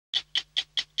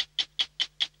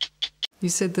You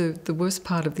said the worst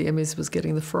part of the Emmys was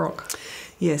getting the frock.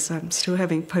 Yes, I'm still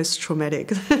having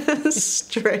post-traumatic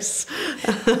stress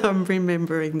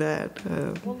remembering that.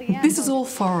 This is all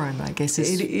foreign, I guess.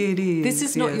 It is. This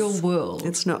is not your world.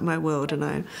 It's not my world, and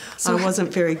I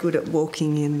wasn't very good at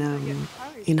walking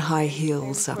in high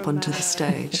heels up onto the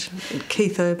stage.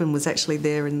 Keith Urban was actually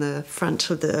there in the front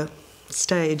of the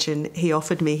stage, and he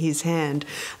offered me his hand,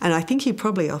 and I think he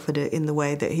probably offered it in the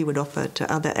way that he would offer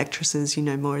to other actresses, you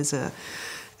know, more as a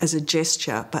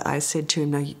gesture. But I said to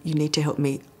him, no, you need to help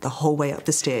me the whole way up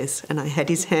the stairs, and I had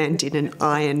his hand in an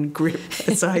iron grip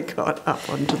as I got up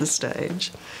onto the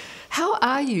stage. How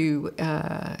are you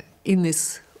in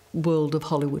this world of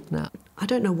Hollywood now? I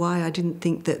don't know why I didn't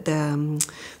think that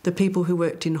the people who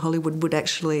worked in Hollywood would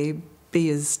actually be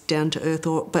as down-to-earth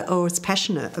or as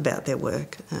passionate about their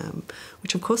work,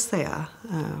 which of course they are.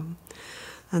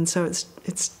 And so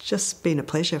it's just been a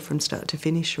pleasure from start to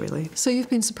finish, really. So you've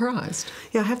been surprised?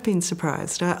 Yeah, I have been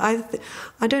surprised. I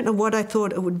don't know what I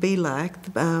thought it would be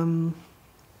like,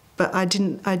 but I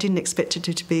didn't expect it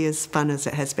to be as fun as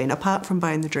it has been. Apart from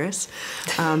buying the dress,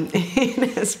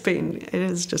 it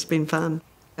has just been fun.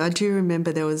 I do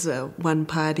remember there was one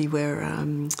party where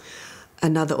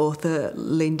another author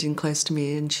leaned in close to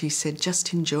me and she said,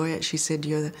 "Just enjoy it." She said,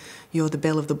 "You're the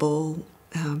belle of the ball.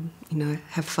 You know,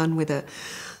 have fun with it."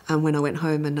 When I went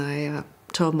home and I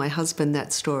told my husband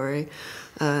that story,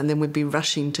 and then we'd be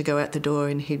rushing to go out the door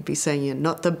and he'd be saying, "You're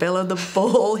not the belle of the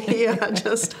ball here,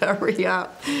 just hurry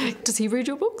up." Does he read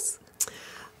your books?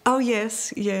 Oh, yes,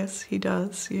 he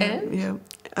does. Yeah, and? Yeah.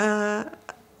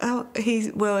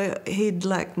 He'd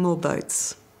like more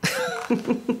boats.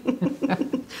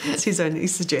 It's his only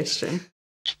suggestion.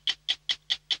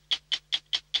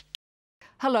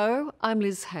 Hello, I'm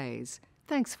Liz Hayes.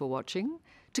 Thanks for watching.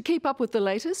 To keep up with the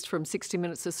latest from 60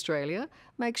 Minutes Australia,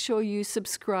 make sure you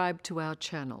subscribe to our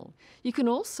channel. You can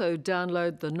also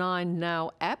download the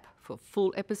 9Now app for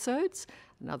full episodes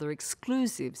and other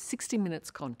exclusive 60 Minutes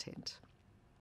content.